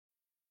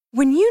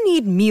When you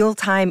need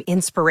mealtime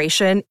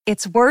inspiration,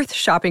 it's worth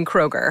shopping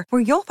Kroger,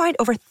 where you'll find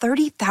over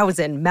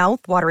 30,000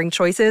 mouth-watering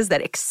choices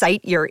that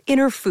excite your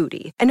inner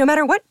foodie. And no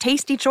matter what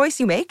tasty choice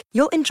you make,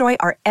 you'll enjoy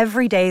our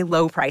everyday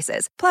low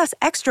prices, plus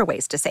extra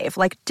ways to save,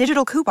 like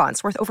digital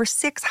coupons worth over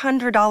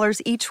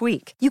 $600 each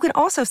week. You can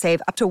also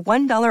save up to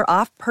 $1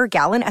 off per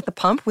gallon at the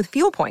pump with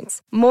fuel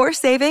points. More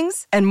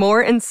savings and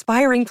more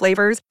inspiring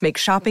flavors make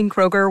shopping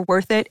Kroger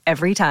worth it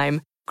every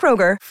time.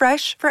 Kroger,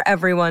 fresh for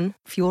everyone.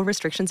 Fuel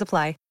restrictions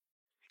apply.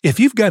 If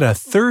you've got a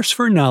thirst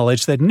for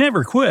knowledge that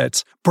never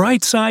quits,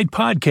 Brightside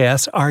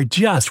Podcasts are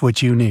just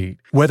what you need.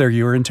 Whether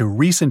you're into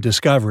recent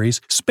discoveries,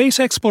 space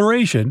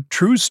exploration,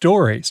 true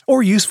stories,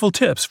 or useful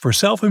tips for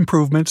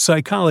self-improvement,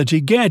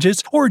 psychology,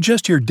 gadgets, or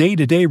just your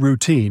day-to-day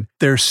routine,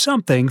 there's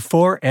something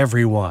for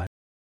everyone.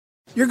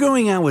 You're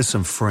going out with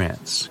some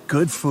friends.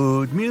 Good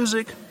food,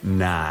 music,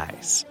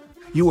 nice.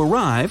 You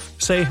arrive,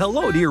 say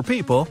hello to your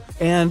people,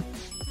 and,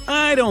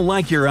 "I don't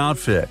like your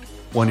outfit,"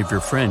 one of your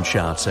friends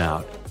shouts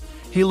out.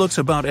 He looks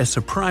about as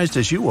surprised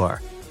as you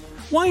are.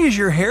 "Why is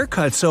your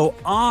haircut so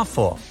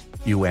awful?"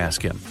 you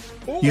ask him.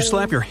 You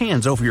slap your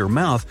hands over your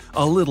mouth,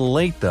 a little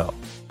late though.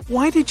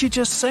 "Why did you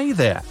just say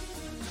that?"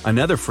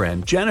 Another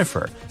friend,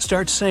 Jennifer,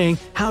 starts saying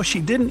how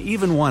she didn't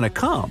even want to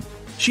come.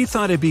 She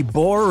thought it'd be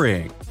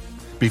boring.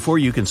 Before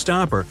you can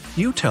stop her,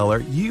 you tell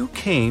her you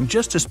came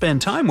just to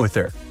spend time with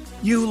her.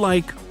 You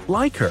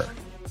like her.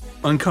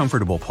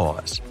 Uncomfortable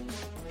pause.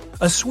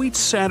 A sweet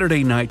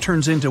Saturday night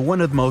turns into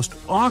one of the most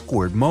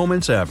awkward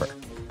moments ever.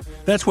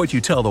 That's what you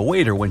tell the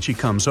waiter when she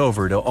comes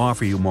over to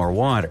offer you more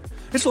water.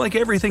 It's like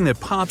everything that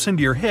pops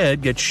into your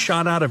head gets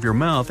shot out of your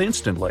mouth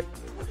instantly.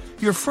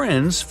 Your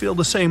friends feel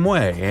the same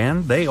way,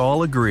 and they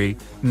all agree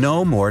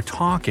no more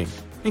talking,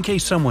 in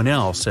case someone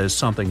else says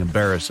something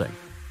embarrassing.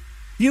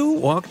 You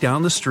walk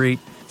down the street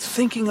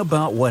thinking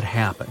about what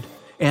happened,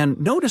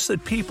 and notice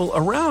that people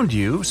around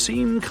you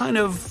seem kind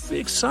of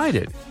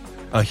excited.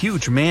 A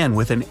huge man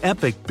with an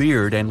epic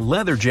beard and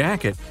leather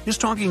jacket is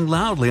talking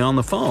loudly on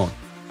the phone.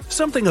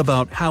 Something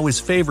about how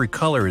his favorite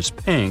color is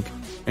pink,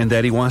 and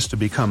that he wants to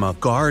become a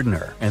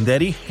gardener, and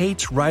that he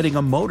hates riding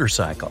a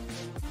motorcycle.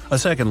 A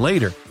second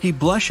later, he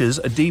blushes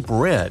a deep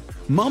red,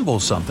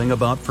 mumbles something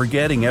about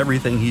forgetting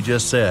everything he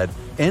just said,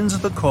 ends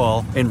the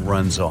call, and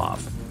runs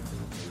off.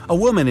 A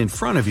woman in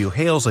front of you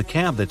hails a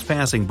cab that's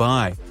passing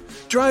by.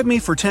 "Drive me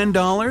for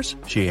 $10?"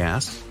 she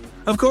asks.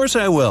 "Of course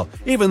I will,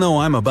 even though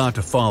I'm about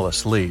to fall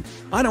asleep.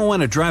 I don't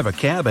want to drive a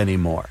cab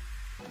anymore."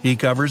 He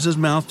covers his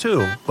mouth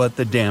too, but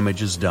the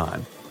damage is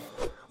done.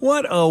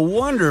 "What a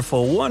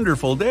wonderful,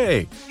 wonderful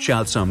day,"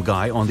 shouts some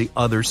guy on the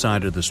other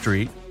side of the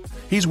street.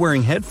 He's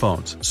wearing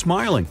headphones,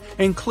 smiling,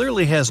 and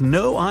clearly has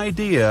no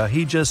idea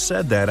he just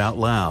said that out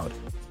loud.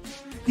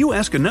 You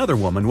ask another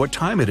woman what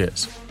time it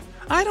is.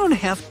 "I don't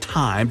have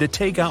time to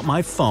take out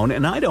my phone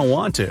and I don't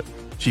want to,"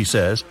 she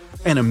says,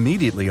 and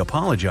immediately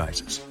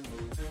apologizes.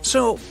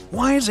 So,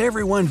 why is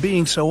everyone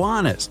being so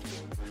honest?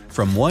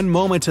 From one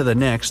moment to the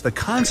next, the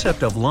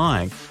concept of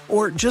lying,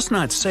 or just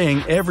not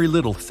saying every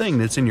little thing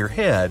that's in your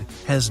head,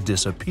 has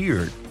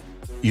disappeared.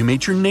 You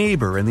meet your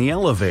neighbor in the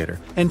elevator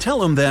and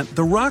tell him that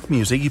the rock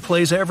music he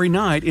plays every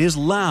night is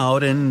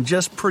loud and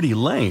just pretty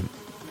lame.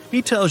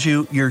 He tells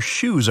you your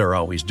shoes are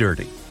always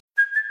dirty.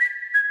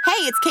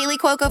 Hey, it's Kaylee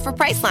Cuoco for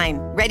Priceline.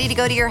 Ready to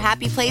go to your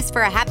happy place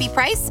for a happy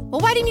price?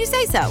 Well, why didn't you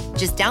say so?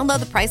 Just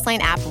download the Priceline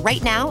app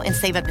right now and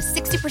save up to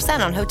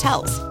 60% on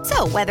hotels.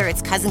 So whether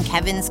it's Cousin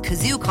Kevin's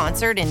Kazoo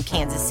Concert in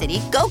Kansas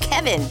City, go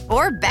Kevin,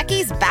 or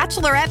Becky's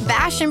Bachelorette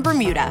Bash in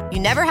Bermuda,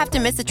 you never have to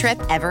miss a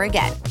trip ever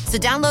again. So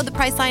download the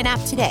Priceline app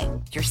today.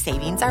 Your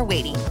savings are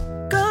waiting.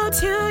 Go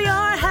to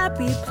your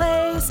happy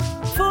place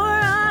for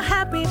a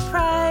happy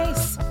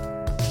price.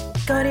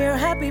 Go to your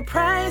happy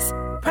price,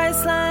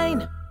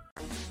 Priceline.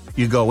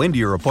 You go into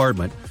your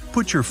apartment,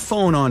 put your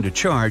phone on to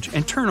charge,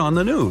 and turn on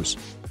the news.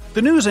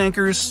 The news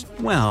anchor's,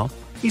 well,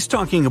 he's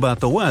talking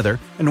about the weather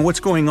and what's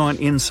going on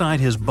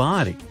inside his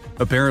body.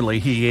 Apparently,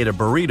 he ate a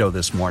burrito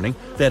this morning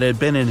that had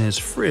been in his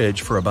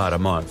fridge for about a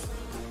month.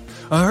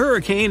 A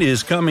hurricane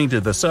is coming to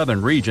the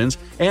southern regions,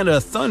 and a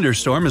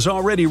thunderstorm is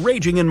already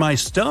raging in my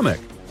stomach.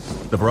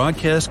 The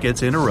broadcast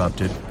gets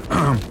interrupted.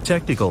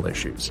 Technical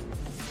issues.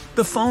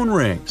 The phone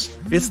rings.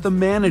 It's the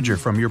manager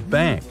from your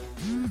bank.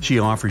 She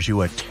offers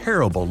you a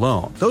terrible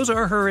loan. Those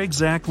are her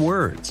exact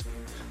words.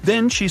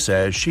 Then she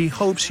says she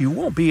hopes you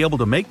won't be able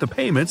to make the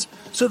payments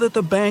so that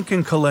the bank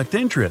can collect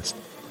interest.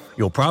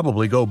 You'll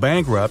probably go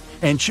bankrupt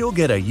and she'll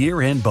get a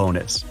year-end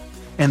bonus.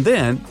 And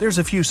then there's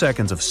a few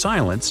seconds of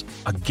silence,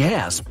 a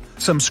gasp,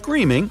 some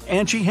screaming,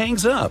 and she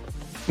hangs up.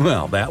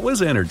 Well, that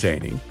was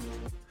entertaining.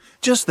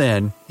 Just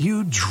then,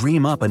 you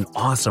dream up an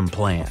awesome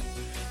plan.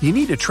 You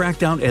need to track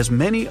down as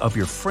many of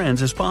your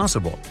friends as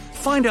possible.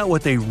 Find out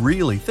what they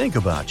really think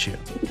about you.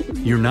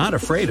 You're not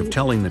afraid of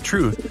telling the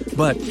truth,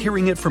 but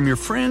hearing it from your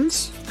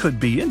friends could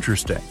be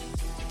interesting.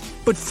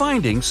 But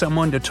finding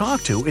someone to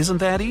talk to isn't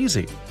that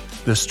easy.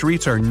 The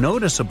streets are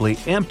noticeably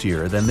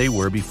emptier than they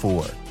were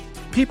before.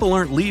 People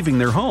aren't leaving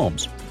their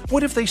homes.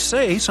 What if they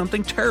say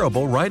something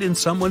terrible right in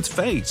someone's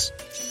face?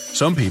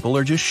 Some people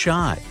are just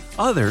shy.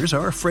 Others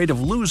are afraid of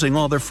losing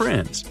all their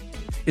friends.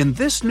 In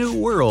this new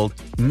world,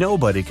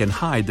 nobody can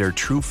hide their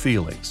true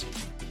feelings.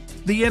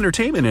 The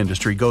entertainment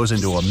industry goes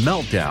into a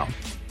meltdown.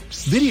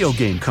 Video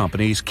game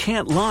companies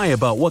can't lie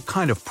about what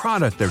kind of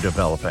product they're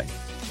developing.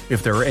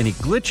 If there are any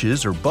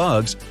glitches or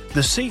bugs, the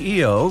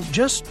CEO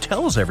just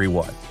tells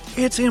everyone.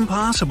 It's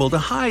impossible to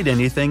hide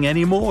anything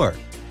anymore.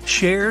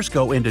 Shares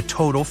go into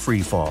total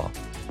freefall.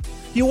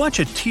 You watch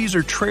a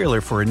teaser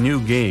trailer for a new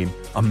game,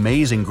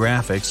 amazing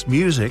graphics,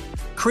 music,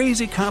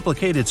 crazy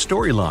complicated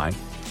storyline,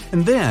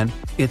 and then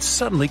it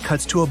suddenly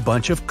cuts to a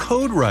bunch of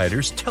code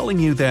writers telling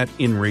you that,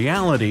 in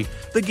reality,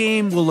 the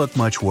game will look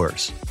much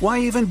worse. Why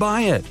even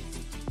buy it?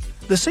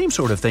 The same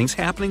sort of thing's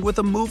happening with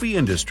the movie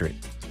industry.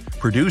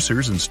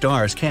 Producers and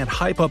stars can't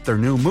hype up their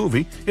new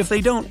movie if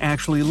they don't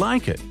actually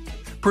like it.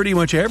 Pretty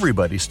much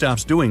everybody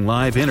stops doing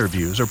live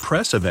interviews or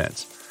press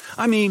events.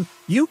 I mean,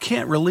 you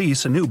can't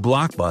release a new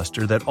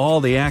blockbuster that all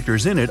the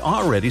actors in it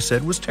already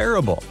said was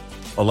terrible.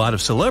 A lot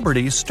of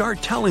celebrities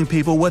start telling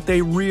people what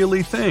they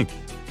really think,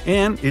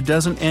 and it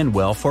doesn't end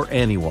well for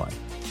anyone.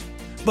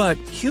 But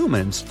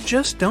humans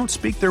just don't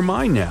speak their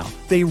mind now.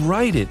 They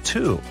write it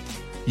too.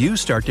 You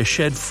start to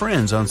shed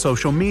friends on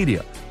social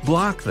media,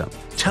 block them,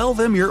 tell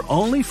them you're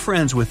only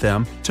friends with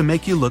them to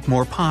make you look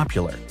more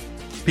popular.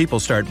 People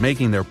start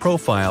making their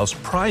profiles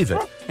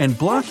private and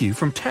block you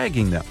from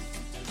tagging them.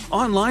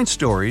 Online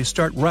stories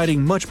start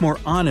writing much more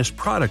honest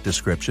product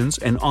descriptions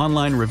and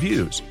online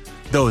reviews.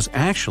 Those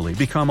actually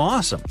become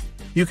awesome.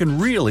 You can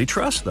really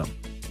trust them.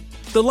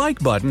 The like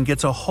button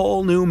gets a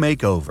whole new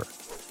makeover.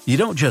 You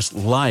don't just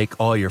like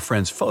all your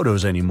friends'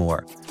 photos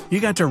anymore.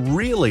 You got to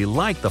really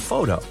like the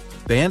photo.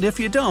 And if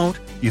you don't,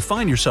 you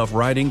find yourself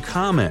writing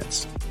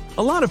comments.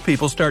 A lot of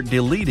people start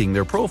deleting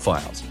their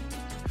profiles.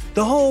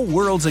 The whole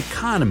world's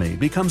economy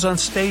becomes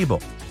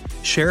unstable.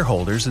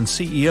 Shareholders and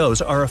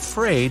CEOs are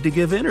afraid to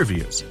give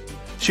interviews.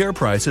 Share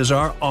prices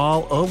are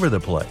all over the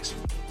place.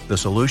 The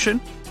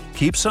solution?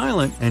 Keep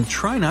silent and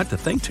try not to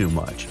think too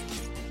much.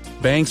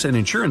 Banks and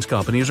insurance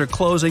companies are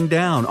closing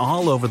down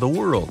all over the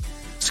world.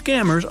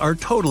 Scammers are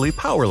totally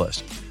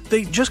powerless.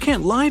 They just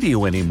can't lie to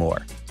you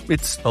anymore.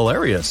 It's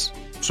hilarious,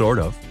 sort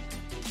of.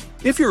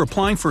 If you're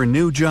applying for a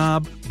new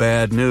job,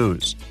 bad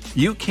news.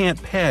 You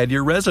can't pad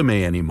your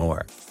resume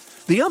anymore.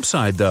 The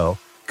upside, though,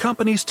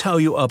 companies tell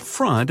you up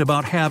front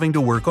about having to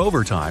work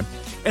overtime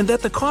and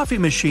that the coffee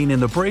machine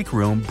in the break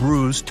room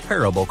brews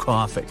terrible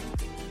coffee.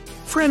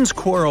 Friends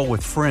quarrel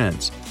with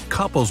friends,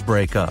 couples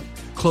break up,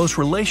 close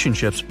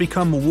relationships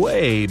become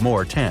way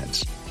more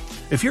tense.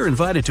 If you're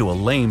invited to a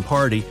lame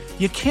party,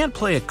 you can't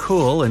play it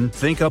cool and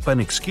think up an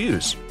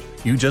excuse.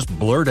 You just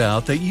blurt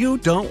out that you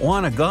don't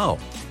want to go.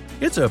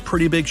 It's a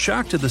pretty big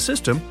shock to the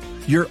system.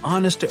 You're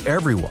honest to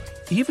everyone,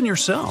 even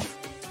yourself.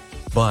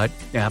 But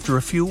after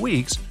a few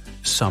weeks,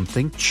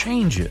 something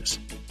changes.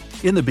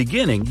 In the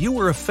beginning, you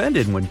were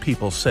offended when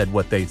people said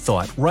what they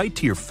thought right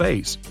to your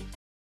face.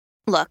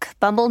 Look,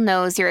 Bumble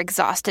knows you're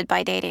exhausted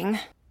by dating.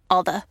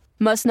 All the,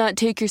 must not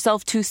take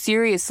yourself too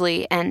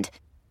seriously, and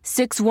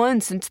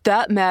 6'1" since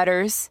that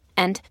matters,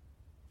 and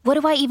what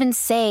do I even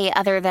say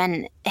other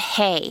than,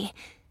 hey?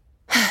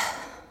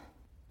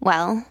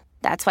 Well,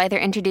 that's why they're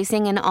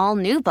introducing an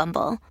all-new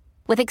Bumble,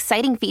 with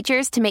exciting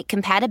features to make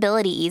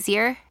compatibility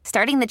easier,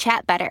 starting the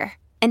chat better,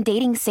 and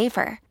dating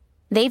safer.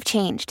 They've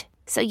changed,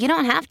 so you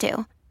don't have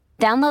to.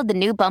 Download the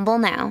new Bumble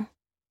now.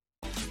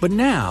 But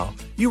now,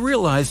 you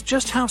realize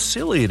just how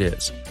silly it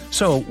is.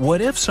 So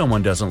what if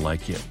someone doesn't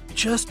like you?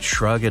 Just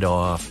shrug it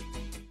off.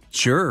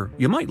 Sure,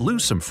 you might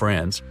lose some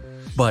friends,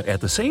 but at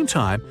the same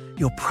time,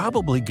 you'll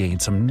probably gain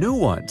some new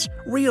ones,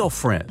 real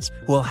friends,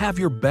 who will have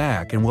your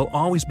back and will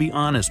always be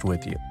honest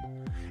with you.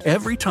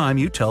 Every time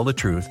you tell the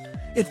truth,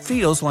 it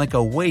feels like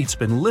a weight's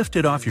been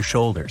lifted off your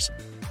shoulders.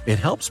 It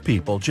helps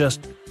people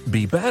just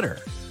be better.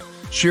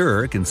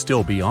 Sure, it can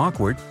still be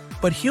awkward,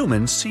 but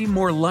humans seem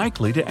more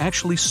likely to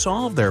actually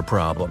solve their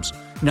problems,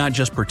 not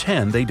just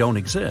pretend they don't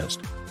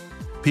exist.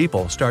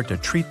 People start to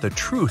treat the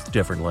truth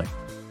differently.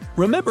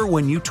 Remember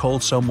when you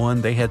told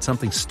someone they had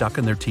something stuck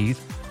in their teeth?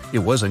 It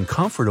was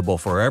uncomfortable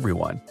for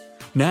everyone.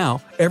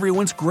 Now,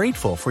 everyone's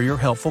grateful for your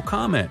helpful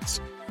comments.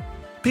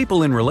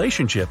 People in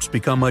relationships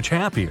become much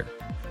happier.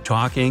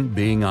 Talking,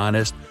 being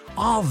honest,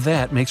 all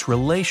that makes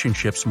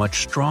relationships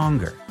much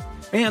stronger.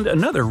 And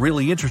another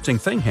really interesting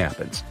thing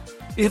happens.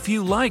 If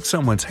you like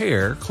someone's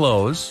hair,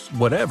 clothes,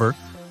 whatever,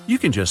 you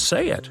can just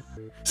say it.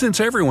 Since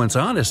everyone's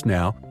honest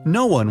now,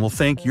 no one will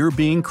think you're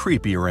being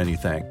creepy or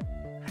anything.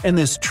 And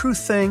this truth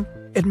thing,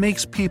 it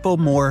makes people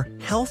more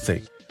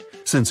healthy.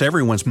 Since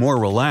everyone's more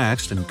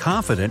relaxed and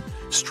confident,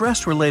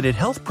 stress-related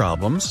health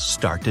problems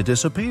start to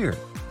disappear.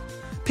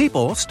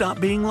 People stop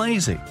being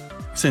lazy.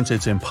 Since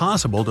it's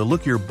impossible to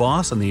look your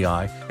boss in the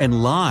eye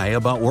and lie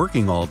about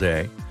working all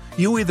day,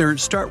 you either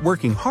start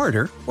working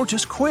harder or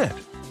just quit.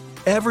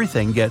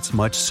 Everything gets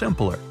much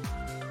simpler.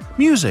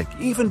 Music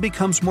even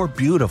becomes more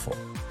beautiful.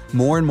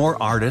 More and more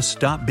artists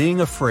stop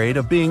being afraid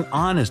of being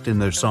honest in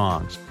their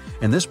songs,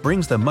 and this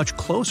brings them much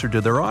closer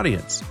to their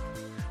audience.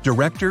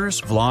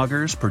 Directors,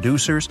 vloggers,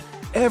 producers,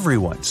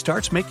 everyone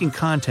starts making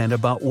content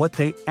about what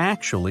they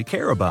actually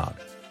care about.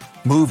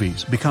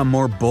 Movies become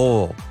more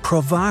bold,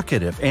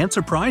 provocative, and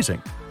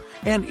surprising.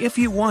 And if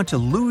you want to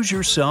lose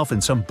yourself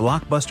in some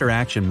blockbuster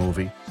action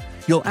movie,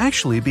 you'll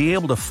actually be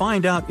able to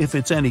find out if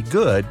it's any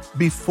good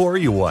before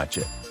you watch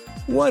it.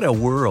 What a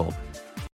world!